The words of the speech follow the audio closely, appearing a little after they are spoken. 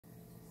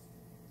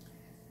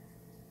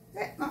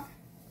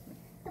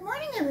Good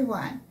morning,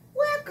 everyone.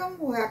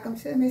 Welcome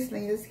to Miss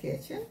Lena's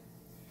Kitchen.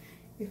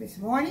 If it's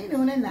morning,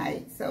 noon, and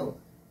night, so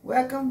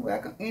welcome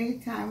any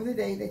time of the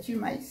day that you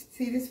might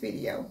see this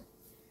video.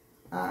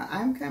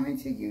 I'm coming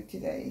to you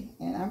today,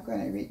 and I'm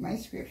going to read my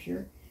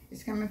scripture.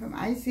 It's coming from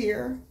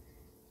Isaiah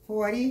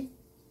 40,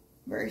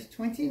 verse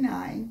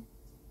 29.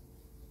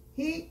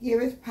 He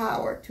giveth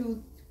power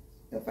to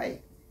the faint,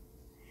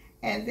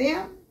 and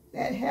them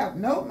that have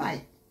no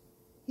might,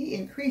 he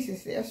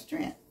increases their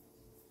strength.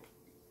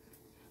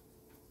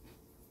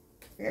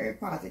 Very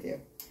positive.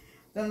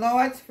 The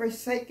Lord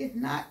forsaketh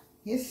not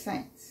his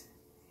saints.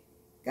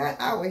 God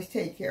always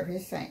take care of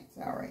his saints.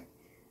 All right.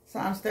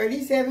 Psalms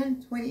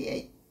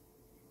 37:28.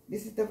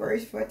 This is the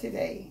verse for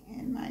today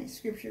and my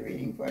scripture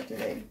reading for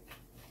today.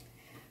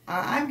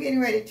 I'm getting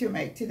ready to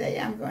make today.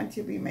 I'm going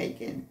to be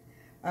making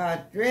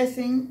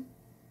dressing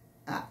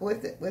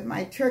with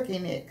my turkey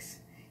necks,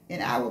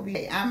 and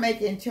I'm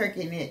making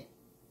turkey neck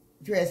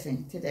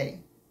dressing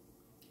today.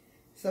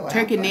 So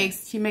turkey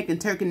necks. She's making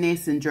turkey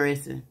necks and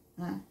dressing.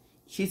 Huh?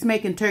 She's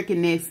making turkey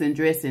necks and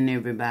dressing,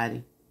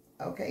 everybody.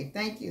 Okay,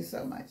 thank you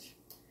so much.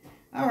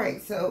 All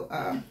right, so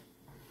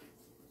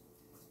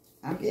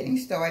I'm getting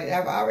started.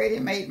 I've already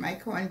made my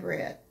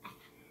cornbread,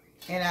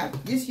 and I'm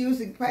just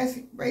using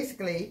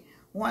basically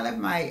one of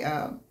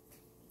my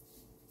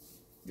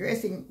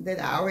dressing that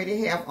I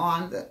already have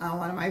on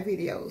one of my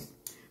videos.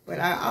 But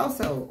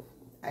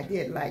I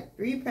did like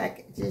 3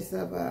 packages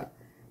of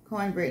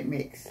cornbread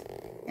mix,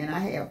 and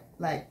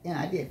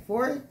I did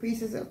 4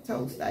 pieces of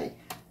toast. I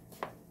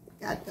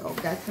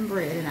got some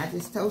bread, and I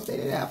just toasted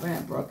it up, and I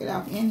broke it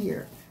off in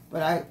here.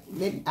 But I've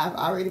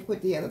already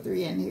put the other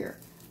 3 in here.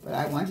 But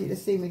I want you to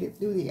see me to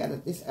do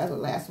this other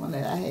last one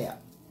that I have.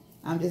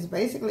 I'm just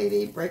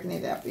basically breaking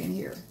it up in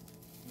here.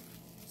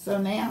 So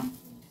now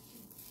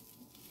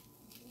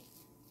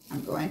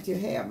I'm going to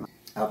have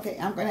I'm going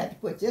to have to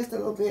put just a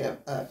little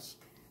bit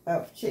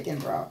of chicken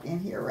broth in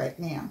here right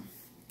now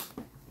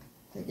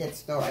to get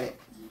started.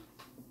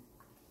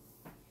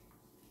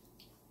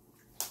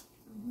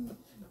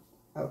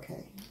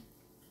 Okay.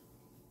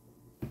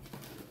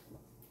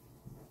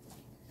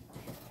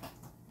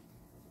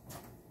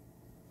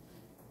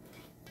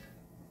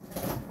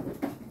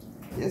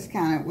 Just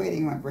kind of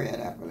wetting my bread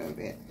up a little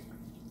bit.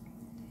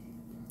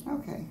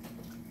 Okay.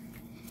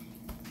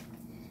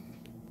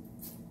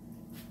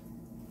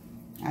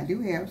 I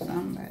do have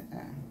some, but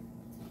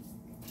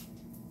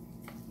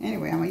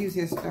anyway, I'm going to use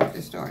this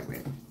to start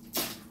with.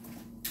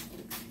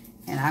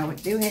 And I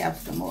do have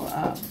some more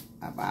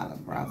a bottle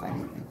of broth.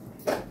 I'm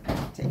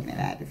taking it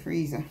out of the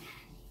freezer.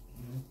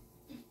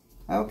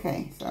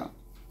 Okay, so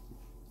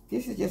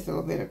this is just a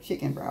little bit of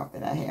chicken broth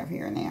that I have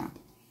here now.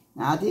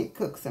 Now, I did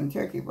cook some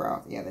turkey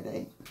broth the other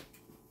day,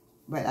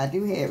 but I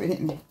do have it,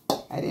 and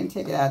I didn't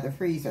take it out of the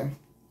freezer.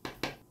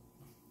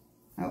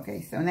 Okay,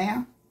 so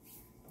now,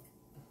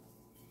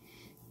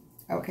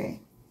 I'm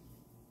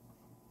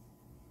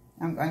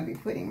going to be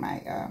putting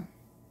my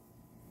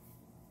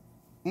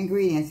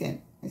ingredients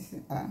in. This is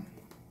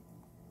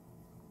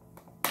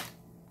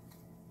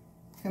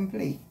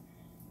complete.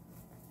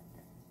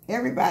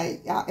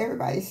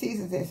 Everybody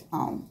seasons this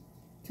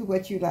to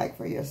what you like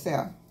for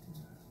yourself.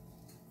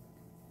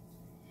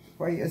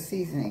 For your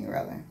seasoning,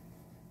 rather.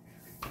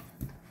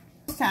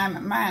 This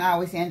time, mine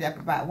always end up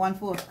about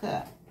 1/4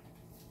 cup.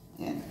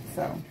 And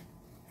so,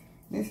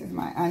 this is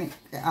my onion,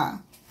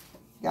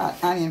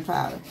 got onion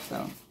powder.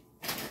 So,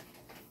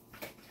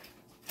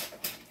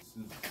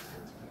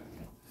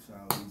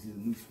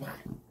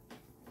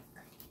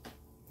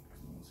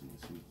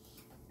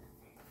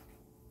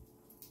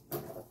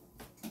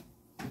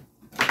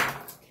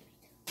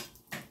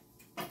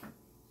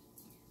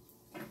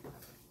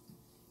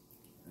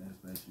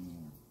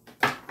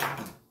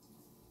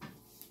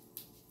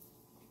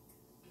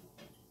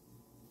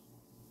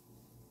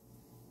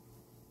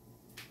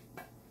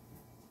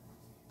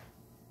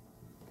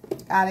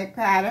 garlic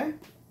powder,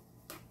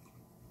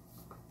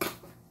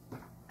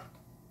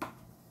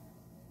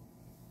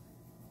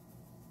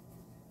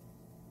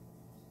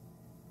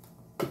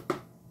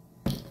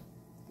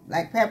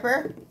 black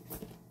pepper,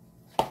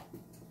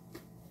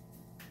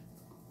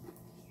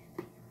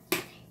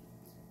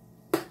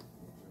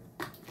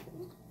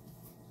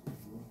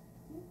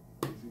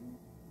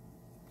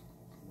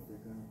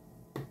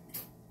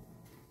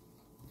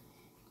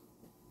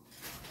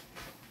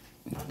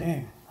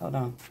 there, hold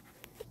on.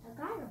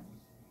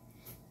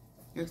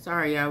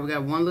 Sorry, y'all. We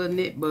got one little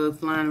net bug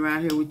flying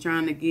around here we're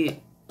trying to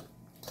get.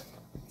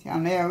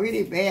 And they're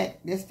really bad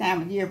this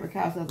time of year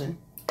because of the...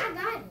 I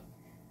got it.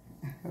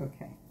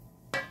 Okay.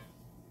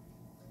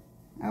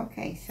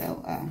 Okay,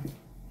 so I'm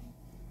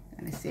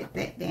going to set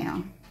that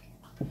down.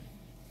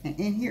 And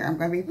in here I'm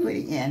going to be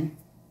putting in,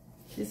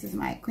 this is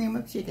my cream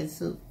of chicken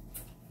soup.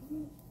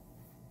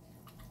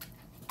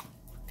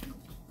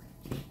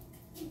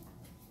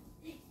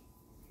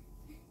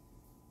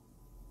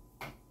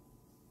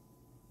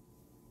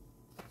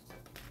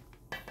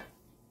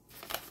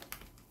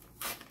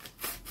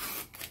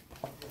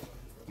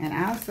 And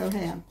I also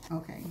have,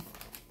 okay,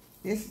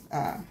 this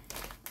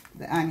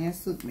the onion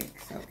soup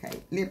mix. Okay,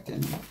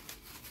 Lipton.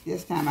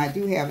 This time I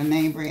do have a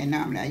name brand.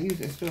 Normally I use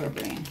a store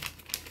brand,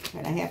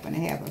 but I happen to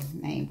have a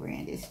name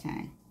brand this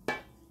time.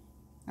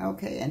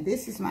 Okay, and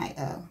this is my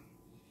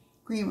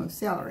cream of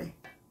celery.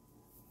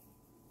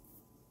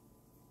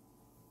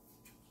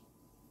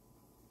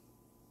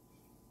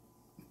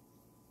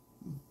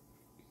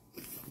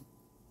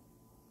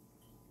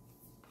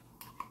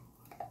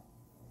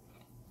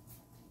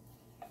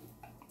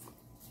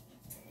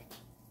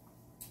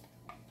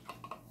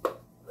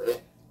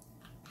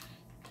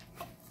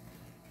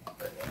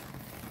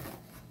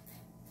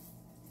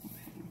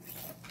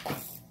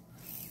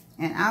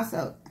 And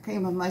also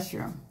cream of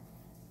mushroom.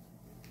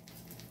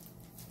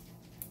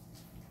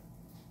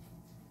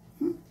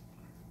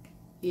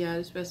 Yeah,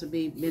 this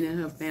recipe been in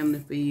her family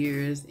for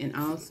years. And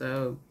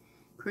also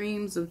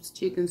creams of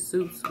chicken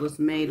soups was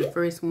made. The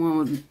first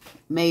one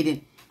made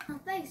it. My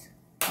face.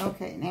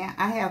 Okay, now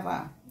I have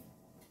I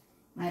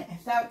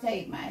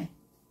sauteed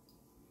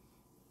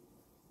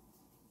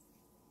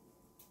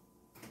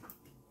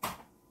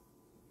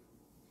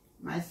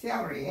my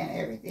celery and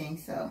everything,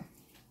 so.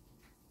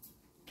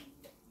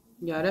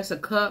 Yeah, that's a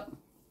cup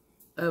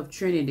of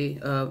Trinity,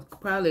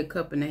 probably a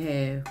cup and a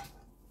half,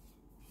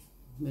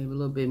 maybe a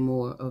little bit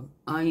more, of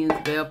onions,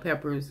 bell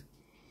peppers,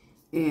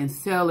 and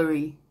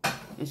celery.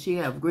 And she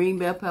have green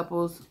bell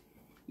peppers,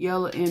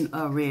 yellow and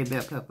red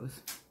bell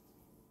peppers.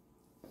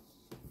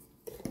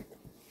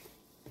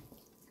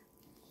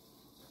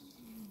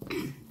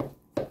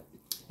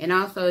 And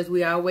also, as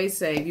we always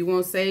say, if you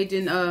want sage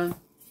and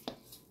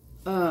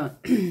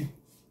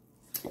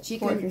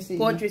chicken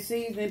portrait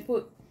seasoning,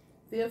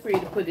 feel free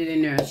to put it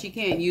in there. She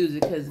can't use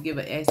it because it give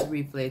her acid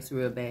reflux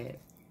real bad.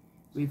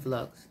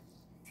 Reflux.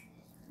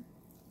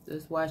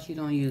 That's why she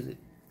don't use it.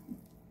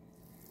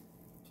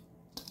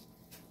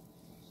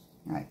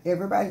 All right,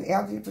 everybody's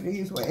eligible to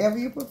use whatever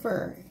you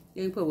prefer.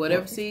 You can put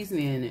whatever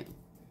seasoning in it.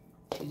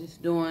 She's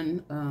just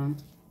doing,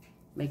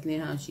 making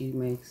it how she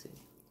makes it.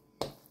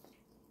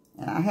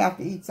 And I have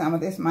to eat some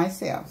of this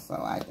myself, so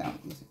I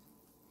don't use it.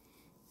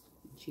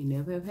 She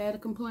never have had a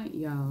complaint,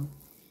 y'all.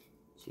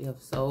 She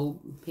have sold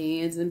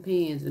pans and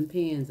pans and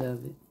pans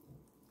of it.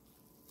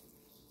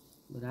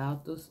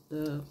 Without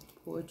the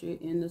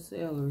portrait and the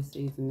celery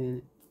seasoning in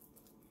it.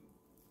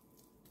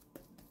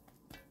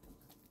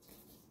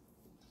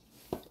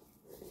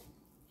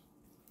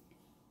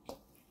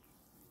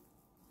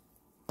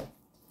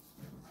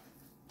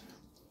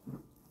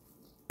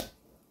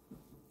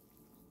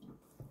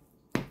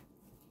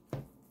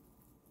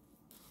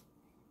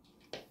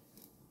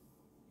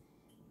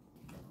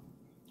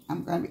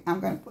 I'm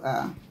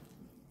gonna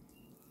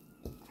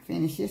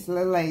finish this a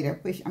little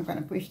later. I'm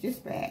gonna push this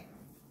back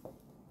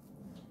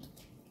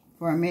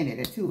for a minute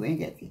or two and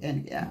get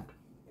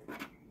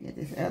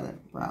this other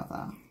broth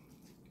off.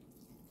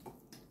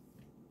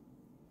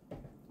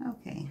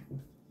 Okay.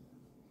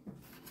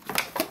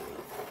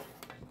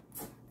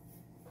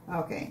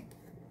 Okay.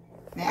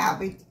 Now I'll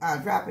be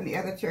dropping the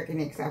other turkey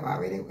necks. I've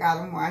already got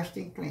them washed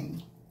and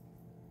clean.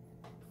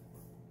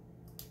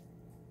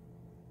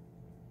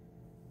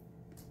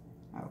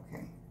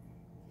 Okay.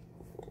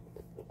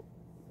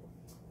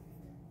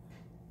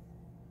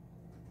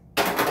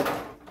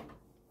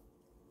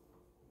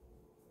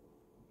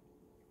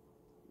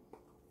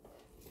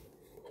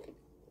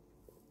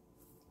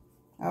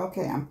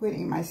 Okay, I'm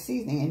putting my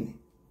seasoning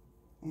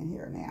in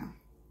here now.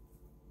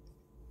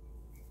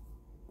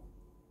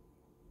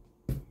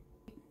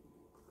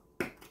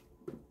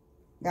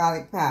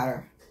 Garlic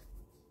powder.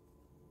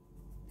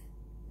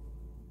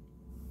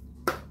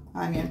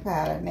 Onion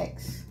powder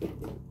next.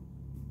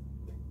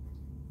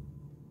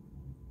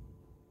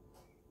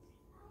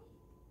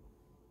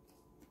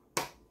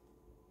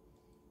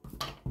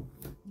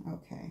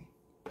 Okay.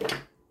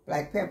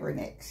 Black pepper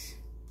next.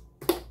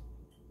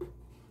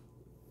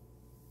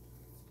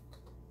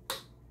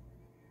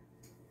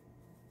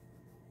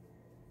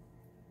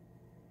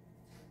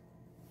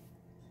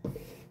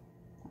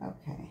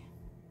 Okay.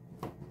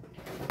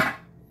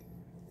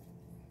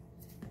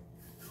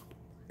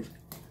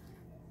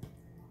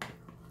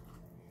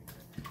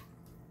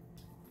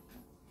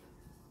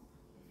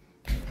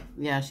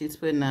 Yeah, she's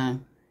putting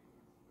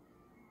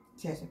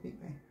Chesapee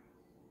Bay.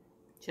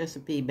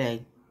 Chesapee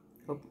Bay.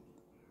 Oh.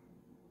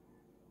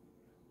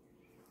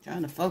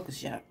 Trying to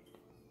focus, y'all.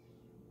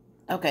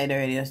 Okay,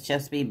 there it is.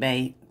 Chesapee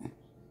Bay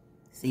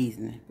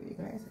seasoning. Put your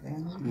glasses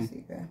down. Let me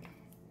see that.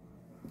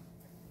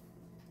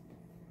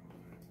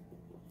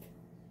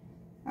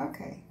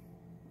 Okay.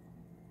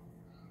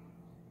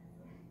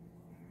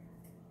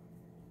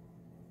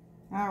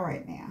 All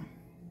right now.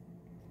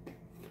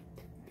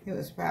 It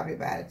was probably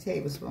about a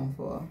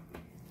tablespoonful.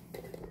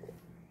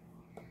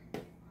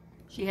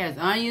 She has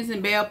onions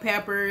and bell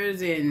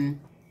peppers and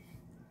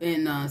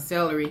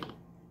celery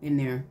in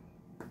there.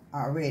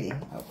 Already.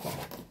 Okay.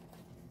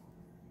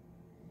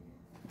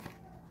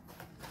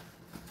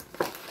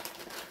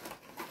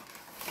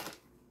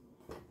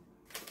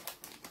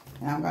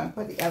 And I'm going to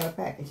put the other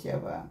package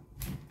of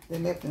the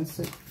Lipton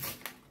soup.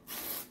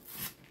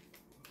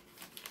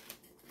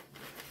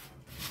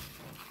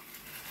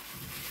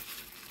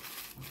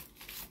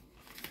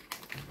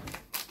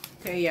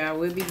 Okay, y'all,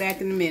 we'll be back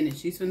in a minute.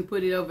 She's gonna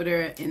put it over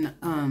there in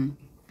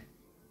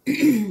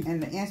in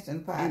the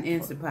Instant Pot. An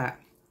Instant Pot.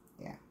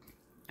 Yeah.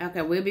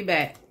 Okay, we'll be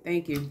back.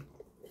 Thank you.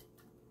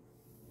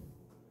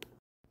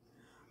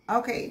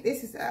 Okay,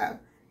 this is I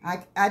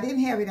didn't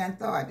have it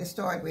unthawed to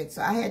start with,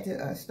 so I had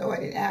to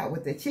start it out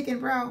with the chicken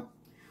broth.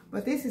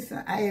 But this is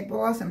I had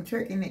bought some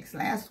turkey necks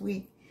last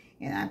week,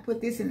 and I put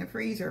this in the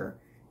freezer.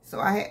 So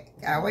I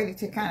waited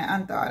to kind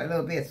of unthaw it a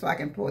little bit so I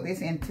can pour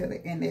this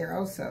in there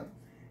also.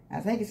 I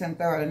think it's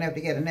unthawed enough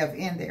to get enough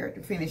in there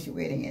to finish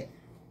wetting it.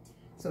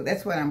 So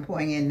that's what I'm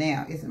pouring in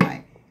now. This is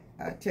my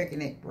turkey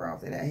neck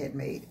broth that I had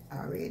made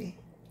already.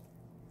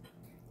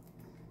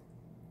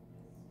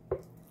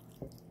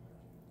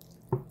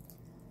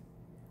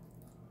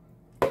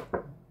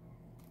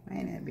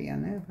 May not be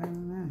enough, I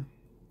don't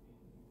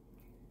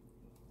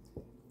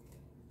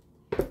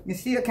know. It's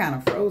still kind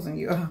of frozen,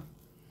 y'all.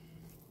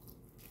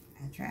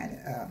 I tried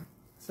to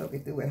soak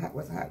it through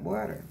with hot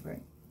water, but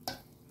it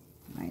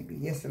might be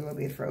just a little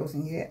bit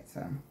frozen yet.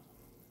 So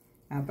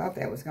I thought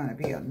that was going to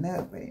be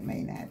enough, but it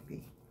may not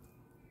be.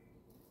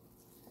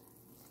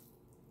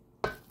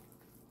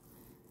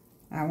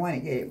 I want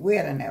to get it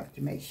wet enough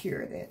to make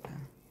sure that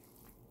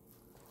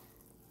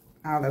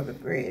all of the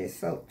bread is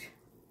soaked.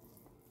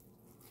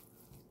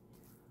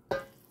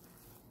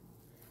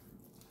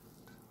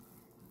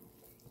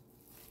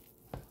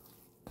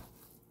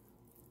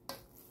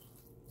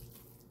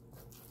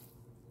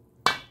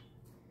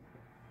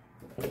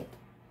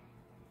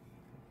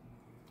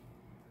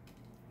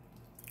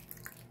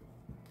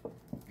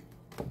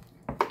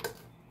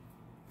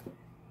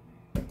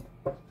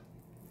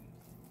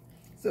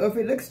 So if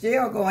it looks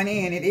gel going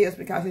in, it is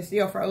because it's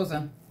still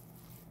frozen.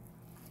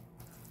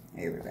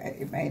 Everybody,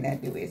 it may not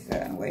do its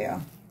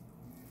well.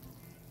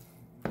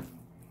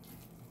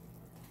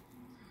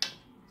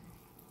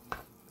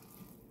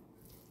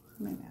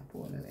 Maybe I'll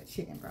pour a little of that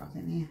chicken broth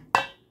in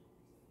there.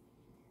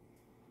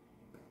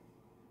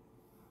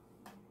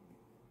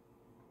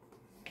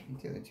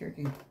 Until the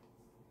turkey,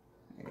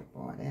 let it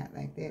pour it out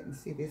like that, and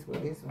see this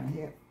will this one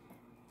help.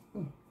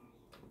 Ooh.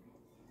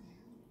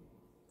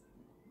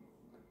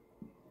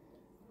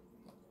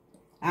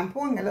 I'm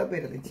pouring a little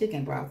bit of the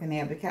chicken broth in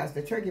there because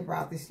the turkey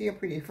broth is still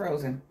pretty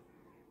frozen.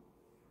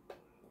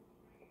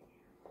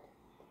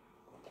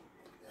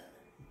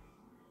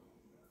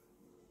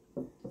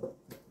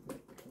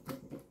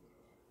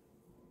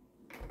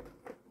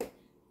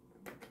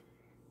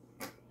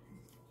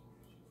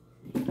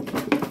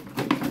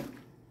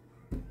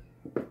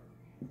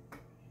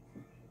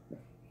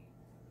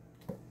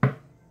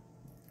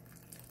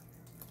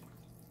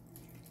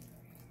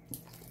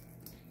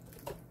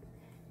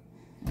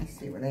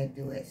 See what I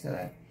do it.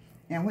 So,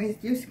 and when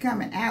it's just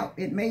coming out,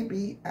 it may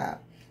be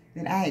that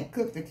I had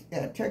cooked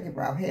the turkey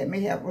broth. It may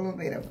have a little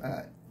bit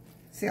of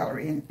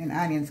celery and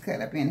onions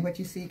cut up in what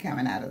you see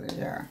coming out of the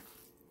jar.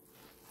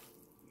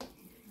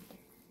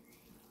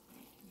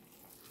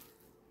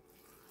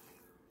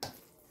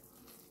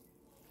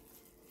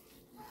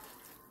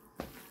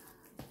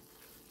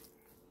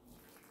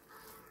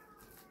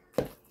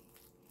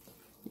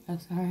 I'm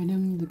sorry,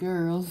 them the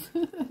girls.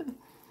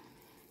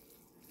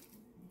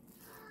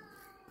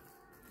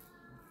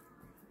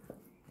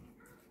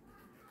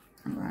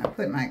 I'm going to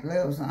put my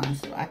gloves on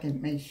so I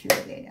can make sure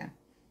that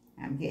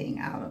I'm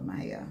getting all of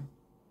my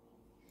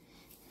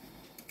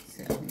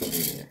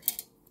celery.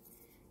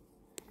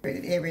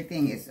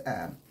 Everything is,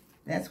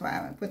 that's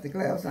why I put the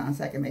gloves on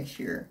so I can make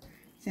sure,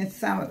 since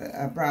some of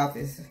the broth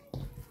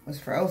was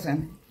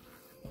frozen,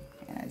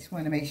 and I just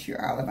want to make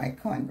sure all of my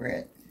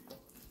cornbread,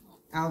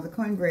 all the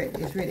cornbread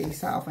is really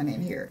softened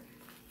in here.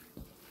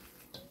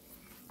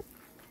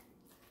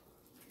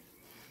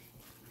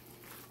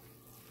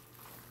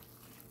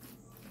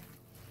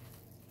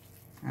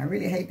 I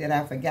really hate that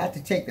I forgot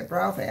to take the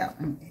broth out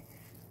and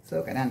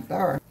soak it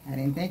unthaw. I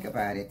didn't think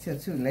about it till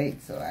too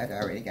late, so I'd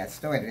already got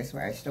started. That's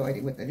why I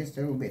started with just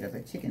a little bit of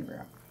the chicken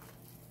broth.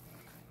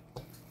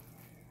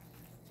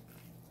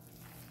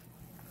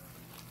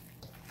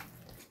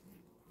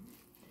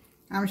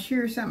 I'm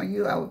sure some of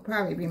you I would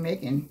probably be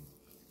making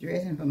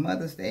dressing for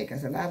Mother's Day,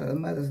 because a lot of the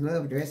mothers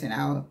love dressing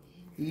all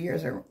the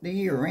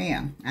year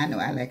round. I know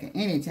I like it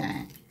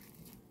anytime.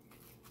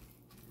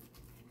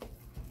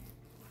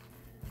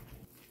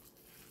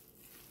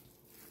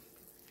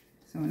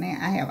 So now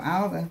I have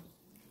all the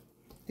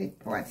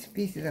thick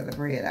pieces of the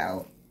bread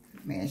all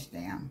mashed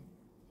down.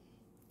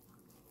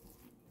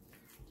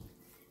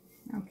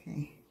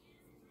 Okay.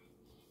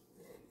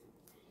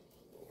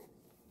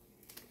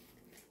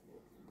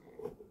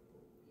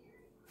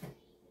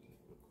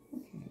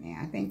 Okay, now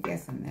I think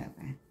that's enough.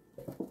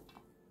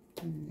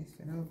 Just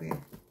a little bit.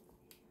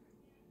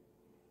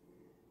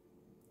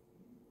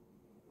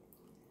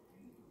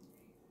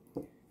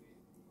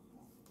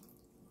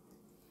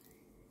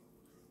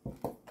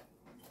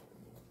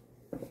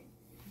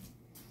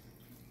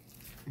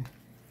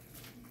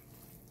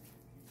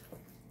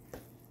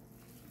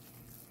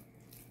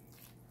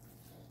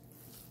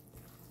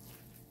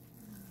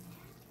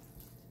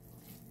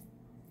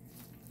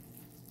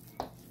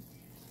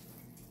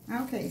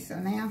 Okay, so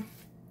now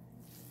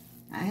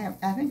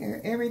I think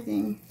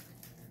everything,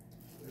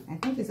 I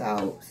think it's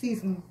all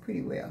seasoned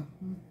pretty well.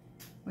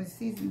 Was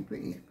seasoned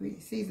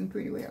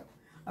pretty well.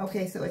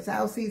 Okay, so it's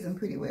all seasoned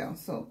pretty well.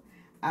 So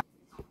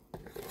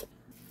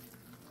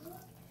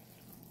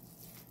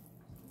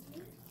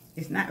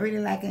it's not really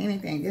liking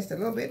anything. Just a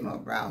little bit more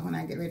broth when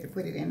I get ready to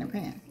put it in the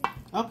pan.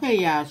 Okay,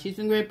 y'all. She's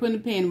getting ready to put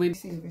in the pan.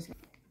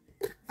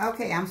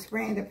 Okay, I'm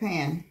spraying the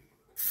pan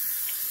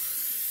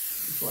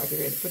before I get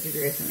ready to put the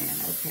dressing in.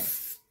 Okay.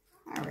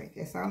 All right,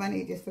 that's all I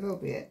need, just a little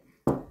bit.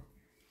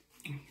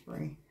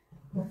 Spray.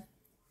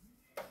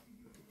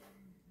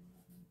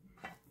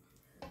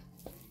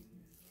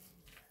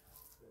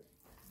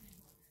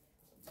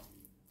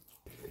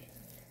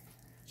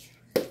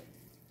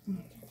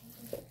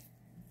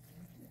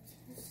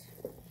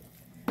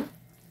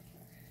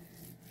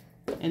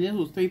 And this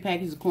was 3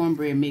 packages of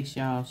cornbread mix,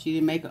 y'all. She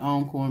didn't make her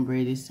own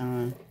cornbread this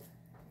time.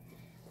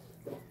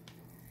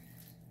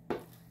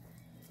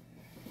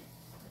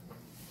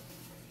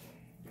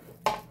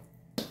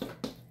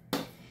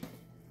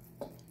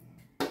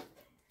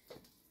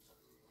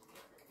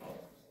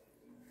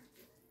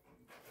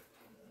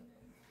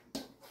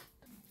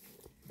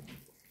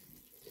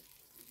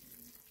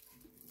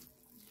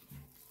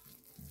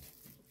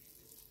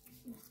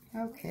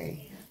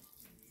 Okay.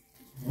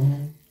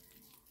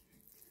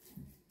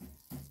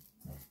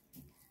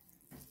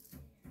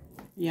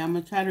 Yeah, I'm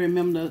going to try to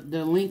remember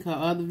the link, her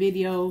other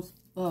videos,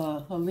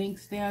 her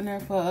links down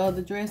there for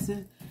other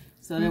dressing.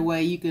 So that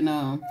way you can,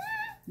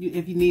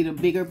 if you need a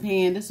bigger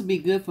pan, this will be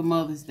good for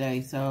Mother's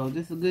Day. So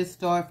this is a good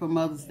start for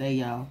Mother's Day,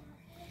 y'all.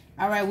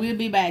 All right, we'll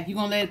be back. You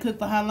going to let it cook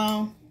for how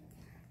long?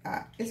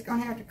 It's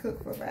going to have to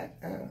cook for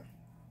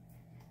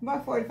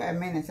about 45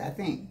 minutes, I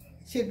think.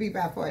 Should be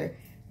about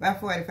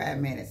 45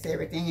 minutes.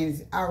 Everything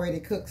is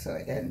already cooked, so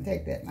it doesn't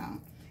take that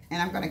long.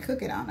 And I'm going to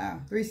cook it on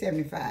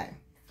 375.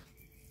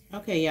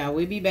 Okay, y'all,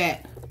 we'll be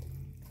back.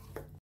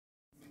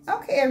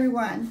 Okay,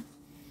 everyone.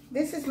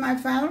 This is my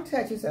final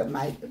touches of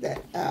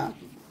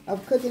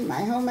of cooking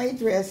my homemade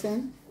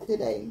dressing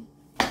today.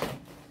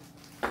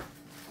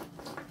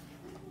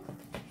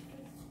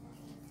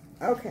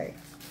 Okay.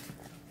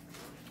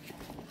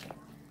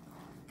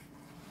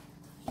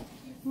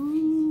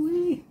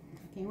 Ooh-wee.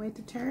 Can't wait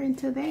to turn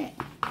to that.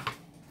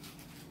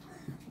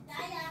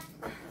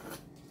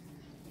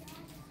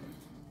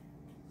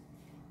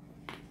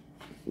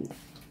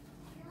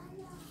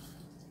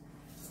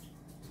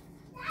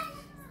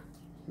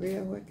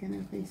 Real, what kind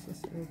of piece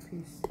is a little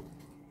piece?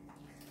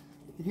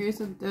 Here's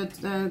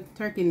the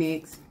turkey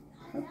necks.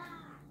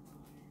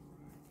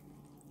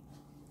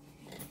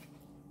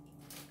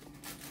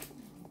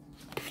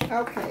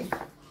 Okay.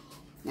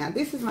 Now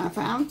this is my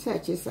final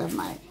touches of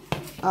my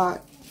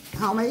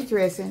homemade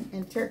dressing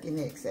and turkey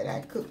necks that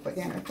I cooked for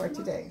dinner for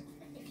today.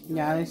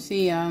 Y'all, let's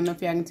see. I don't know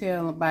if y'all can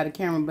tell by the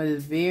camera, but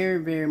it's very,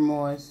 very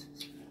moist.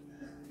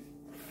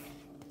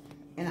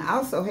 And I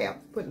also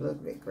have to put a little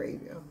bit of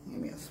gravy on.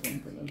 Give me a spoon,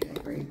 put a little bit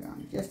of gravy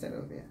on it. Just a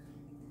little bit.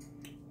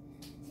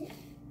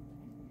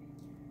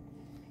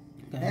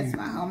 That's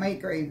my homemade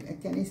gravy.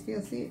 Can you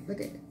still see it? Look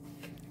at it.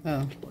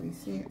 Oh. Oh, you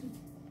see it?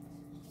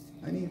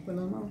 I need to put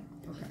a little more?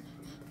 Okay.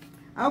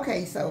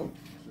 Okay, so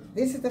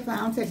this is the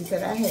final touches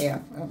that I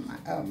have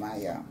of my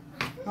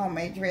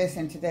homemade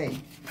dressing today.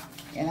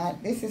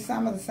 And this is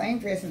some of the same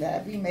dressing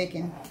that I'll be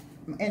making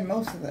in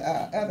most of the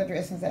other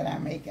dressings that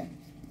I'm making.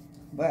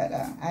 But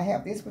I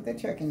have this with the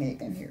turkey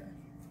neck in here.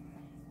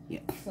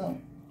 Yeah. So,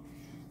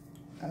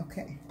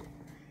 okay.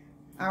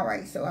 All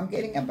right, so I'm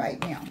getting a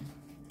bite now.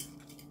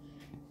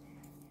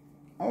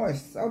 Oh,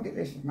 it's so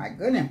delicious. My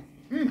goodness.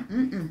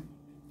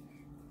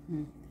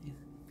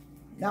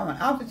 That one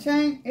off the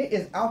chain. It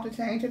is off the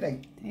chain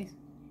today. Taste.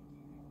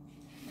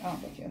 Oh,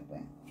 get your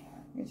thing.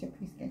 Get your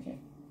piece. Get your.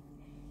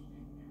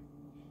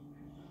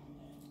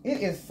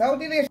 It is so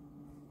delicious.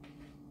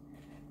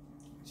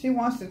 She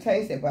wants to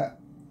taste it, but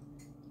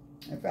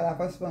it fell off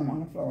her spoon on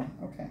the floor.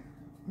 Okay.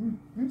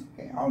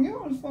 Okay. Oh,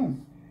 you're on the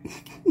spoon.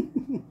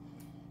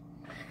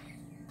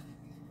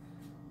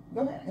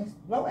 Go ahead. Let's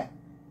blow it.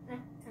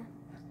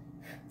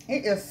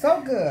 It is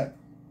so good.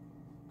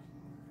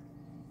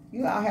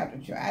 You all have to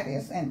try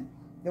this. And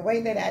the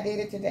way that I did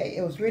it today,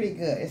 it was really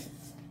good. It's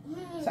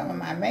some of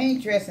my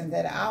main dressing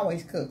that I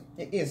always cook.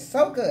 It is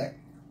so good.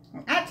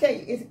 I tell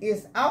you,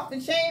 it's off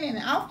the chain and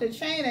off the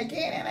chain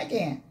again and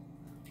again.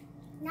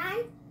 9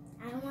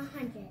 out of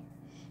 100.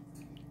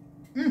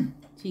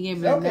 She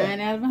gave it a 9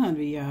 out of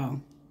 100, y'all.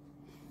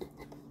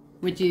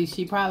 Which is,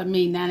 she probably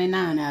mean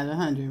 99 out of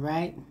 100,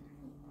 right?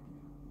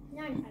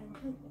 9 out of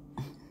 100.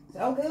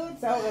 So good,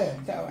 so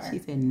good. So She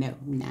said no,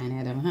 9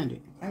 out of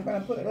 100. I'm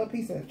going to put a little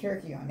piece of the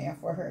turkey on there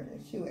for her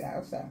to chew it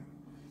outside.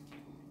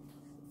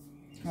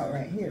 All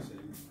right, here.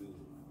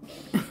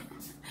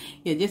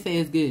 Yeah, just say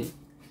it's good.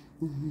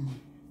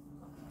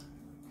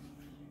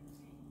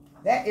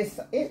 That is,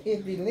 it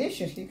is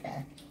delicious, you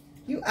guys.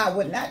 I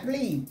would not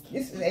believe.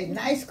 This is a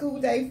nice,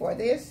 cool day for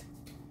this.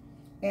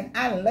 And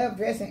I love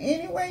dressing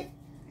anyway.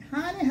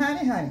 Honey,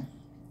 honey, honey.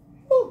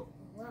 Woo.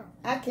 Wow.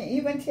 I can't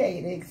even tell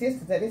you the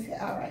existence of this.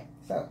 All right,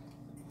 so,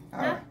 all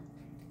right.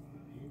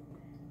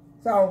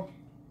 So,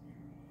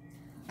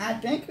 I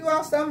thank you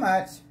all so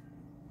much.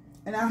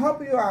 And I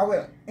hope you all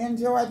will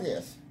enjoy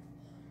this.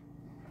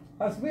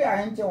 Because we are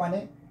enjoying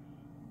it.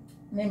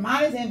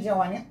 Mine is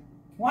enjoying it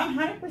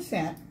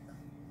 100%.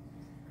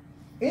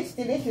 It's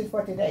delicious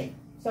for today.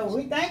 So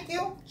we thank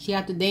you. She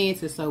have to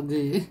dance. It's so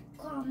good.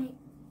 Comment.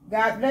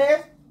 God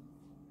bless.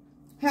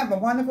 Have a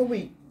wonderful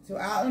week. To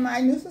all of my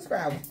new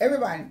subscribers,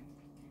 everybody,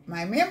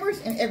 my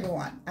members, and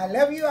everyone. I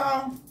love you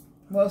all.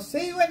 We'll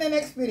see you in the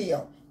next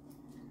video.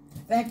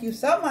 Thank you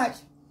so much.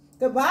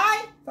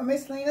 Goodbye from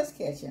Miss Lena's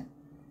Kitchen.